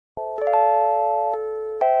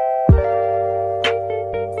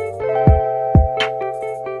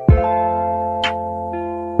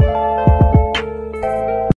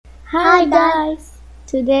Hi guys!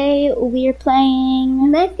 Today we're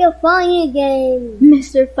playing Mr. Funny game.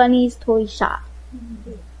 Mr. Funny's Toy Shop.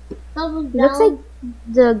 Looks like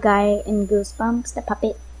the guy in Goosebumps, the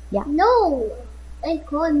puppet. Yeah. No, it's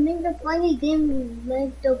called Mr. Funny game.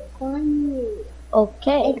 Mr. Funny.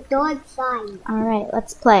 Okay. It's dog sign. Alright,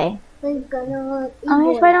 let's play. We're gonna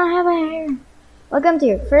Oh, if I don't have a hair. Welcome to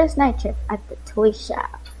your first night shift at the Toy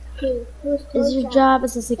Shop. Okay, Is your job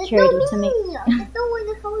as a security to make... Oh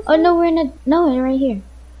Oh no, we're in a... No, we're right here.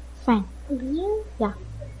 Fine. Here? Yeah.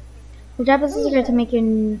 Your job as a security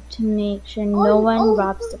to make sure no one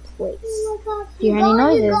robs the place. Oh If you hear any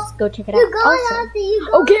noises, go check it out. Also.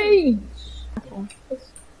 Okay.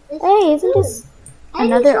 Hey, isn't this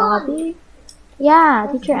another OBBY? Yeah,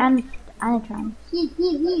 teacher Anatron.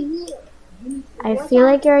 I feel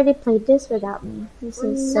like you already played this without me. This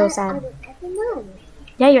is so sad.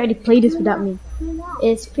 Yeah, you already played this without me.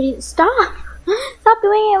 It's pretty... Stop! Stop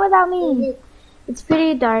doing it without me! It's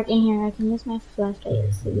pretty dark in here. I can use my flashlight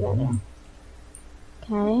to see better.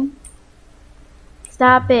 Okay.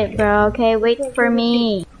 Stop it, bro. Okay, wait for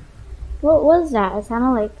me. What was that? It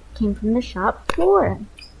sounded like it came from the shop floor.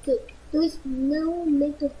 There's no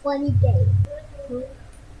Mr. Funny game.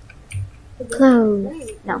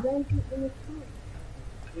 Close. No.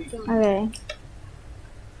 Okay.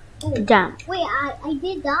 Jump. Wait, I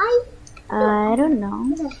did die? I don't know.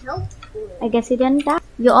 What the hell? I guess you didn't die.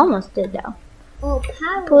 You almost did though. Oh,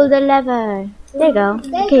 power. Pull the lever. There you go.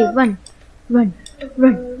 Okay, run. Run.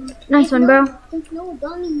 Run. Nice one, bro. There's no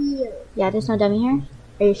dummy here. Yeah, there's no dummy here.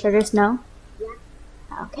 Are you sure there's no?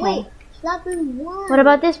 Yeah. Okay. Wait, slapping one. What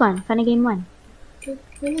about this one? Funny game one.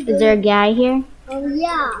 Is there a guy here? Oh,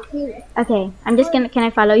 yeah. Here. Okay, I'm just gonna... Can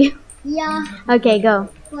I follow you? Yeah. Okay, go.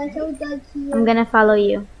 I'm gonna follow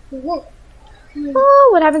you. Whoa. Oh,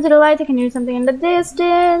 what happened to the lights? I can hear something in the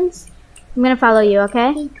distance. I'm gonna follow you,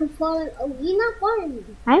 okay? You can follow. Oh, you're not following me.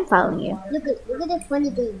 I'm following you. Look at the funny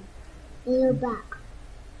game in your back.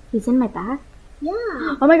 He's in my back? Yeah.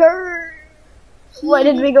 Oh my god! Why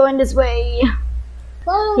did we go in this way?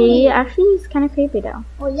 Follow He me. actually is kind of creepy though.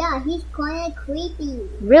 Oh yeah, he's kind of creepy.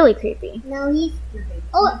 Really creepy. Now he's.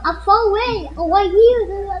 Oh, I far away. Oh, right here.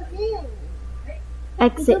 There's a thing.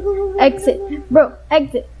 Exit. Exit. Bro,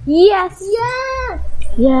 exit. Yes! Yes.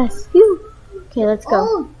 Yes. Phew. Okay, let's go.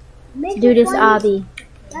 Oh, Do this obby.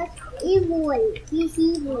 That's evil. He's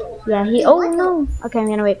evil. Yeah, he... Oh no! Okay, I'm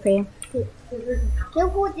gonna wait for you.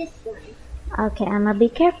 Careful this one. Okay, I'm gonna be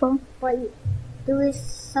careful. But there is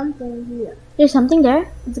something here. There's something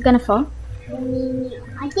there? Is it gonna fall?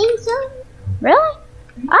 I think so. Really?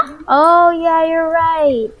 Ah! Oh yeah, you're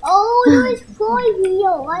right. Oh, there is 4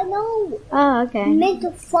 here. I know. Oh, okay.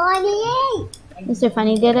 Mr. Funny. Mr.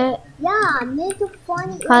 Funny did it? Yeah, Mr.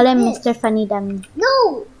 Funny. Call him Mr. Funny Dummy.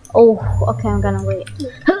 No. Oh, okay, I'm gonna wait.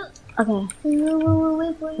 Okay.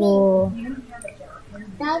 Wait for me. Oh.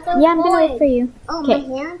 That's a Yeah, I'm gonna boy. wait for you. Oh, Okay.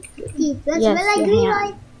 my hand? See, that's Yes, like your green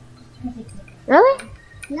hand. light. Really?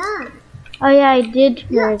 Yeah. Oh yeah, I did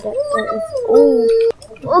hear that. There is... Oh.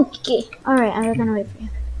 Okay. Alright, I'm gonna wait for you.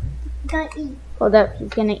 Gotta eat. Hold up, he's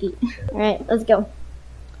gonna eat. Alright, let's go.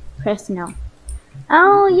 Press no.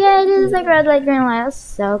 Oh yeah, it is like red light, green light. That's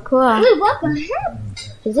so cool. Wait, what the heck?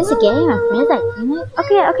 Is this a game? My friends like game it?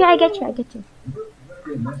 Okay, okay, I get you.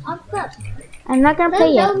 I'm not gonna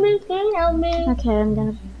play yet. Help me. Okay, I'm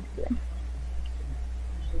gonna.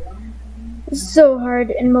 It's so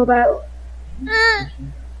hard in mobile.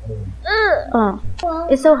 Oh,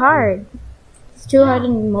 it's so hard. It's too hard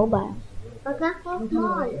in mobile. Okay, come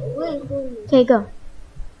on. Wait for me. Okay, go.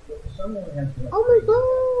 Oh my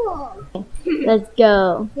god. Let's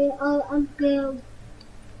go. Okay, I'm scared.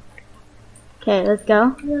 Okay, let's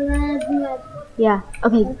go. Yeah. Yeah.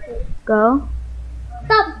 Okay, go.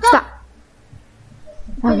 Stop.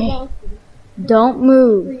 Okay. Don't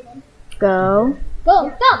move. Go.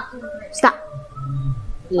 Go, stop. Stop.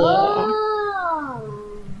 Yeah.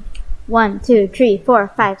 Oh. 1, 2, 3, 4,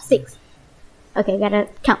 5, 6. Okay, gotta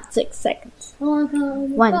count 6 seconds.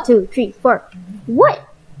 1, 2, 3, 4. What?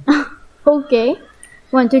 Okay.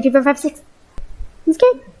 1, 2, 3, 4, 5, 6. I'm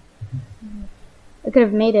scared. I could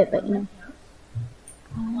have made it, but you know.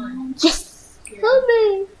 Yes! Help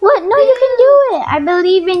me. What? No, you can do it. I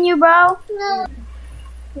believe in you, bro. No.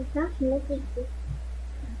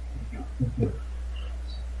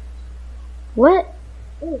 What?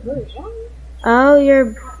 Oh,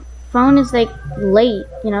 your phone is like late,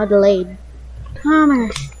 you know, delayed. Oh my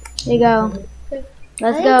gosh. There you go.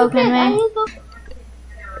 Let's go, can we?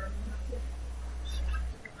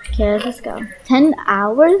 Okay, let's just go. 10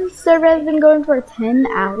 hours? The server has been going for 10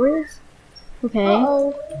 hours? Okay.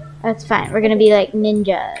 Uh-oh. That's fine. We're gonna be like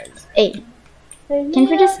ninjas. Hey. Can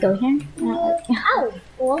we just go here? Ow!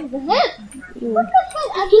 What the heck? What the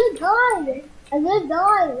heck? I just died. I just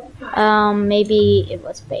died. Maybe it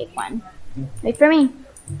was a fake one. Wait for me.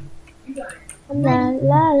 La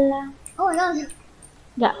la la. Oh no.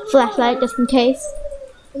 Got flashlight just in case.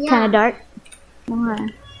 Yeah. Kind of dark.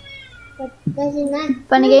 Okay. But does it not?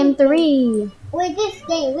 Funny game 3. Wait, this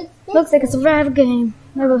game. What's this? Looks like a survival game.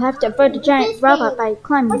 We will have to avoid the giant This robot game? by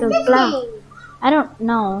climbing What's those this blocks. game? I don't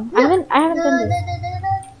know. I haven't done this.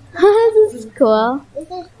 Da-da-da-da-da. This is cool. This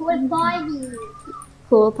is cool party.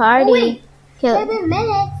 Cool party. Oh, wait. Kill it. 7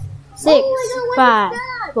 minutes. 6, Oh my God, what 5, is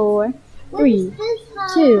that? 4, What 3, is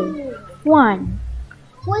this 2, 1.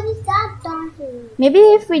 What is that dancing? Maybe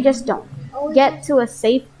if we just don't Oh, get to a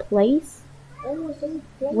safe place. oh, safe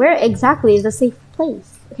place. Where exactly is a safe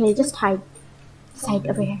place? Okay, just hide. Just hide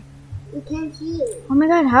over here. You can't see it. Oh my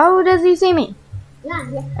god, how does he see me? Yeah.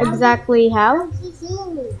 Exactly how? How does he see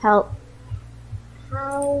me? Help.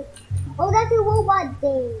 How? Oh, that's a robot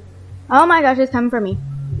thing. Oh my gosh, it's coming for me.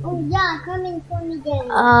 Oh yeah, coming for me again.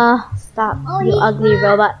 Stop, Oh, you he's ugly back.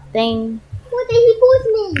 robot thing. What did he push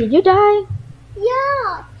me? Did you die?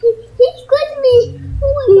 Yeah, he squished me.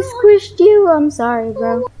 Oh He my god. squished you. I'm sorry,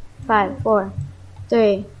 bro. 5, 4,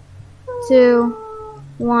 3, 2,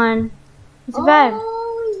 1. You survived.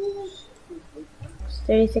 Oh,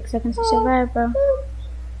 36 seconds to survive, bro.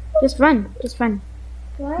 Just run. Just run.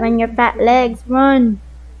 What? Run your fat legs. Run.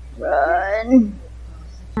 Run.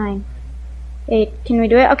 9, 8. Can we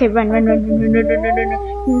do it? Okay, run, run, run, run, run, run, run, run,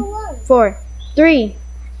 run, run. 4, 3,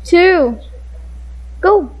 2.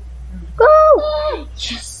 Go. Go.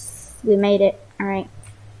 Yes. We made it. Alright.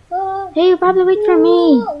 Hey, you probably wait for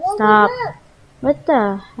me. Stop. What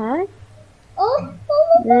the heck? Oh,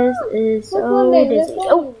 This is so dizzy.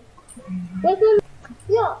 Oh.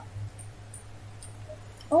 Yeah.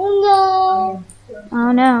 Oh no.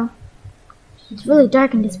 Oh no. It's really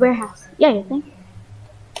dark in this warehouse. Yeah, you think?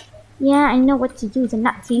 Yeah, I know what to use and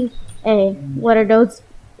not to use. Hey, what are those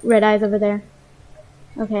red eyes over there?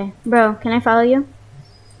 Okay, bro, can I follow you?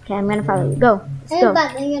 Okay, I'm gonna follow you. Go. Let's go.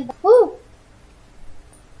 Oh.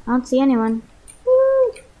 I don't see anyone.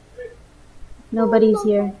 Nobody's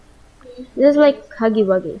here. This is like Huggy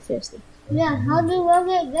Wuggy, seriously. Yeah, how do I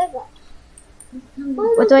get that?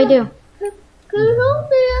 What do I do?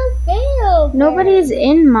 Nobody's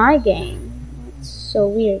in my game. It's so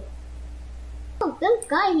weird. Oh, this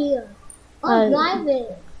guy here. Oh, driving.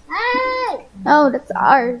 Hey! Oh, that's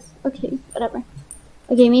ours. Okay, whatever.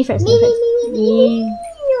 Okay, me first. Me, Me first. me, me, me, me,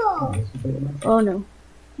 me. Oh no.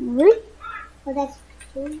 Really? Oh, that's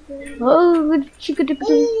Oh, what you could do?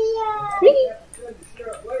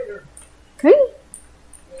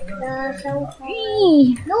 yeah. So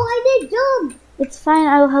Hey. no, I did jump. It's fine.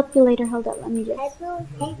 I will help you later. Hold up. Let me just.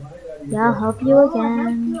 Yeah, I'll help you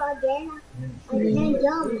again. I can't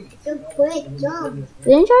jump. So quick, jump.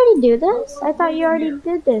 Didn't you already do this? I thought you already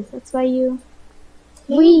did this. That's why you.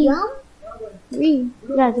 Can you jump?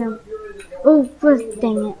 Yeah, jump. Oh, first,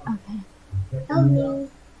 dang it. Okay. Help me.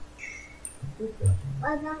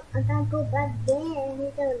 I can't go back there.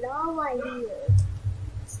 There's a lava here.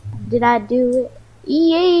 Did I do it?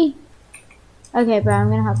 Yay! Okay, bro, I'm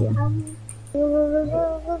gonna help you. Help me.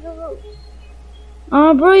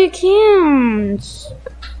 Oh, bro, you can't.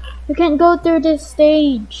 You can't go through this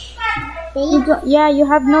stage. Yeah, you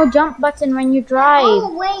have no jump button when you drive.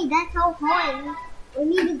 Oh wait, that's so fun. We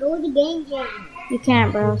need to go to game jam. You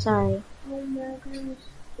can't, bro. Sorry. Oh my gosh.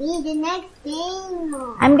 Need the next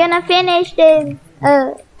game. I'm gonna finish this.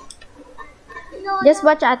 No, Just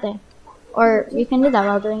watch out there. Or you can do that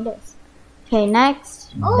while doing this. Okay,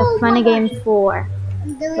 next. Oh The funny my game 4.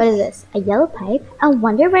 There What is this? A yellow pipe? I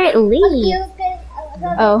wonder where it leads.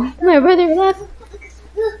 Oh, my brother left.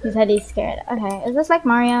 He said he's scared. Okay, is this like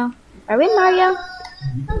Mario? Are we in Mario?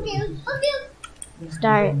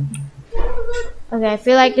 Start. Okay, I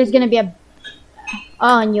feel like there's gonna be a...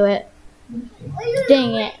 Oh, I knew it.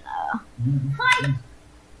 Dang it.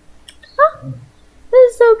 Oh,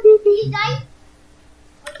 this is so creepy.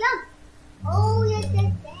 Oh, yes,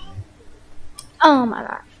 yes, yes. Oh my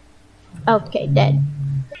gosh. Okay, dead.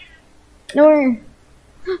 No.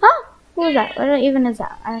 Oh, what was that? What even is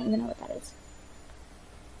that? I don't even know what that is.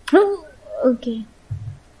 Okay.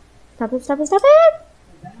 Stop it, stop it, stop it!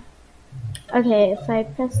 Okay, if I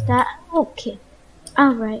press that. Okay.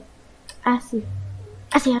 Alright. I see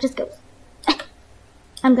how this goes.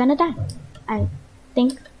 I'm gonna die. I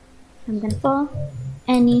think I'm gonna fall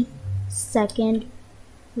any second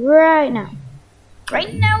right now.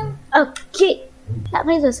 Right now? Okay. That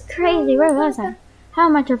place was crazy. Where was I? How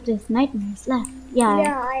much of this nightmare is left?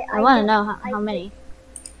 Yeah, I want to know how many.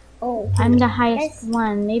 Oh. I'm the highest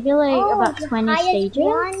one. Maybe like about 20 stages.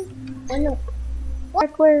 Oh, no.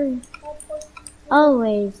 Parkour.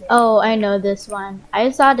 Always. Oh, I know this one.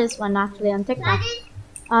 I saw this one actually on TikTok.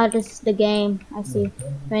 Oh, this is the game. I see.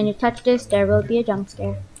 When you touch this, there will be a jump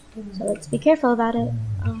scare. So let's be careful about it.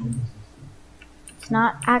 Let's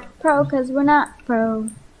not act pro because we're not pro.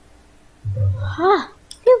 Huh.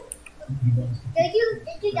 Phew. Did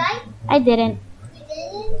you die? I didn't. You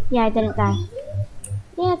didn't? Yeah, I didn't die.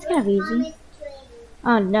 Yeah, it's kind of easy.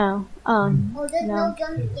 Oh no. Oh Oh, there's no. no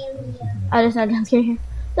jump scare here. Oh, there's no jump scare here.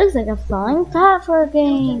 Looks like a falling platform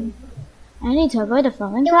game. I need to avoid a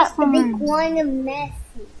falling There was the platform. big one and messy.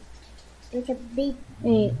 There's a big,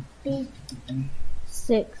 8, big,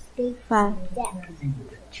 6, big 5, step.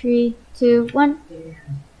 3, 2, 1.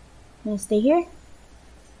 Can I stay here?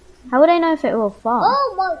 How would I know if it will fall?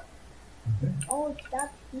 Oh, my. Oh, it's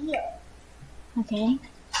up here. Okay.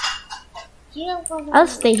 You don't go I'll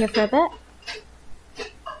stay here for a bit.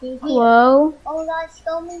 Stay here. Whoa. Oh, that's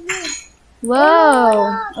so many.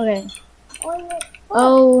 Whoa. Okay. Oh, no.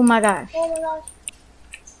 Oh my gosh. Oh my gosh.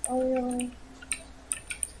 Oh no.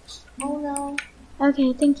 Oh no.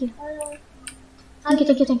 Okay, thank you. Oh no.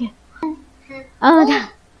 Thank you. Oh,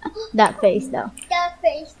 that face though. That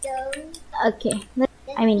face though. Okay.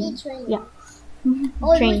 I mean, yeah.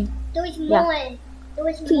 Oh, Train. there was Yeah. more. There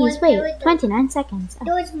was Please more wait. characters. 29 seconds.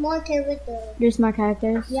 There was more characters. There's more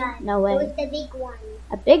characters? Yeah. No There way. was the big one.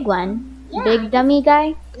 A big one? Yeah. Big dummy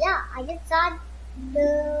guy? Yeah, I just saw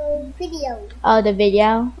the video. Oh, the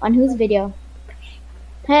video? On whose video?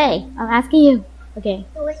 Hey, I'm asking you. Okay.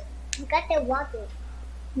 There was, you got the rocket.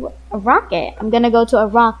 A rocket? I'm gonna go to a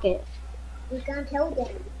rocket. You can't kill them.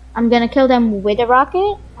 I'm gonna kill them with a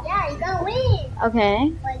rocket? Yeah, you gonna win.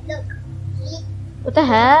 Okay. But look. See? What the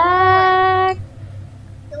heck?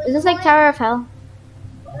 There was Is this like more. Tower of Hell?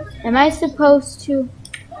 Am I supposed to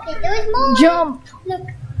Okay, there was more. jump? Look.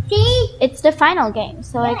 See? It's the final game,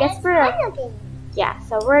 so I guess it's we're final game. yeah,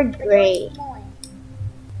 so we're But there great. was more.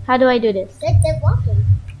 How do I do this? They're walking.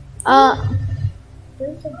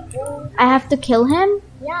 There's a ball. I have to kill him?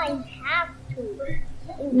 Yeah, you have to.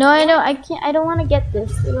 No, I don't. I can't. I don't want to get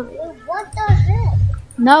this. What the heck?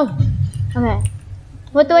 No. Okay.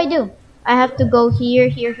 What do I do? I have to go here,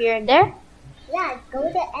 and there. Yeah, go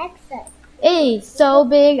to exit. Hey, so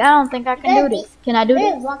big. I don't think I can do this. Can I do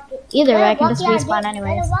this? Either way, I can just respawn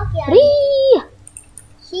anyways. Whee!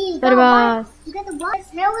 See, you Better gotta boss. You gotta watch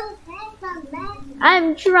Helen hands.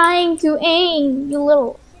 I'm trying to aim, you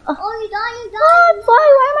little. Oh, you died. What? Why?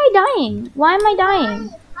 Why am I dying? Why am I dying?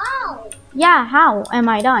 How? Yeah, how am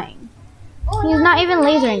I dying? Oh, He's no, not even it's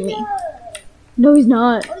lasering me. laser. No, he's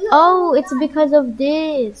not. Oh, you're Oh, it's alive. because of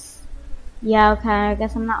this. Yeah, okay. I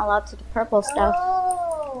guess I'm not allowed to do purple stuff.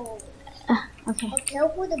 Oh. Okay. Okay,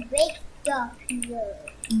 for the big stuff here.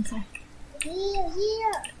 Okay.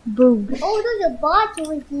 Here. Boogs. Oh, there's a bot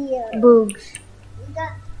over here. Boogs. We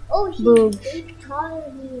got, oh, she's Boogs. big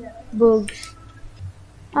taller here. Boogs.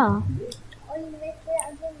 Oh. Oh, you missed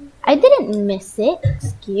it again. I didn't miss it.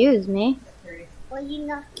 Excuse me. Well, you're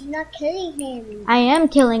not killing him. I am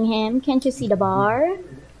killing him. Can't you see the bar?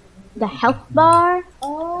 The health bar?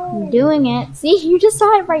 Oh. I'm doing it. See, you just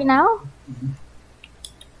saw it right now?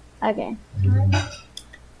 Okay.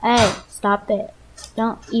 Hey, stop it.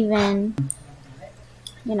 Don't even,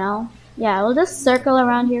 you know. Yeah, we'll just circle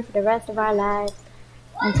around here for the rest of our lives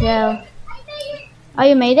until... Oh,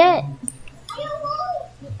 you made it?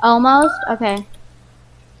 Almost? Okay.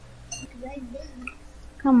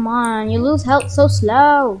 Come on, you lose health so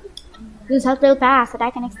slow. Lose health real fast so that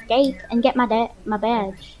I can escape and get my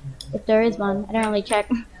badge. If there is one. I don't really check.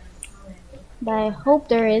 But I hope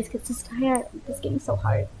there is because this game is so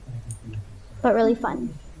hard. But really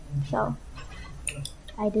fun. So,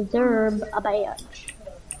 I deserve a badge.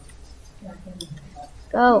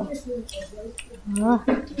 Go. Ugh.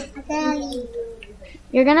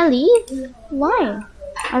 You're gonna leave? Why?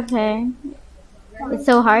 Okay. It's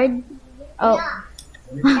so hard? Oh.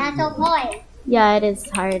 That's a point. Yeah, it is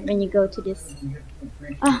hard when you go to this.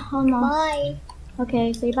 Almost. Bye.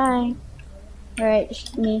 Okay, say bye.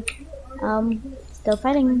 Alright, me. Still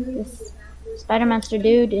fighting this Spider-Monster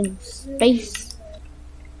dude in space.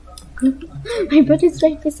 My brother's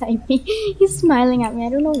right beside me. He's smiling at me. I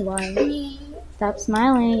don't know why. Stop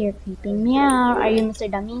smiling. You're creeping me out. Are you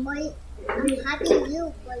Mr. Dummy? But I'm happy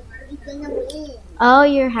you, but you're gonna win. Oh,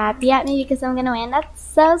 you're happy at me because I'm gonna win? That's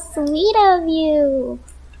so sweet of you.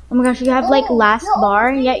 Oh my gosh, you have like last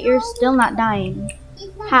bar, yet you're still not dying.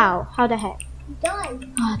 How? How the heck?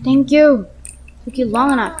 Done. Oh, thank you. Took you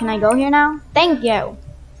long enough. Can I go here now? Thank you.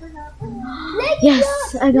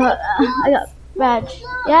 Yes, I got badge.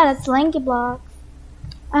 Yeah, that's Lanky Block.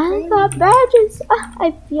 I got badges.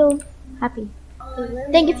 I feel happy.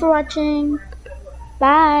 Thank you for watching.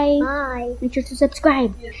 Bye. Bye. Make sure to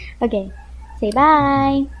subscribe. Okay. Say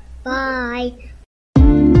bye. Bye.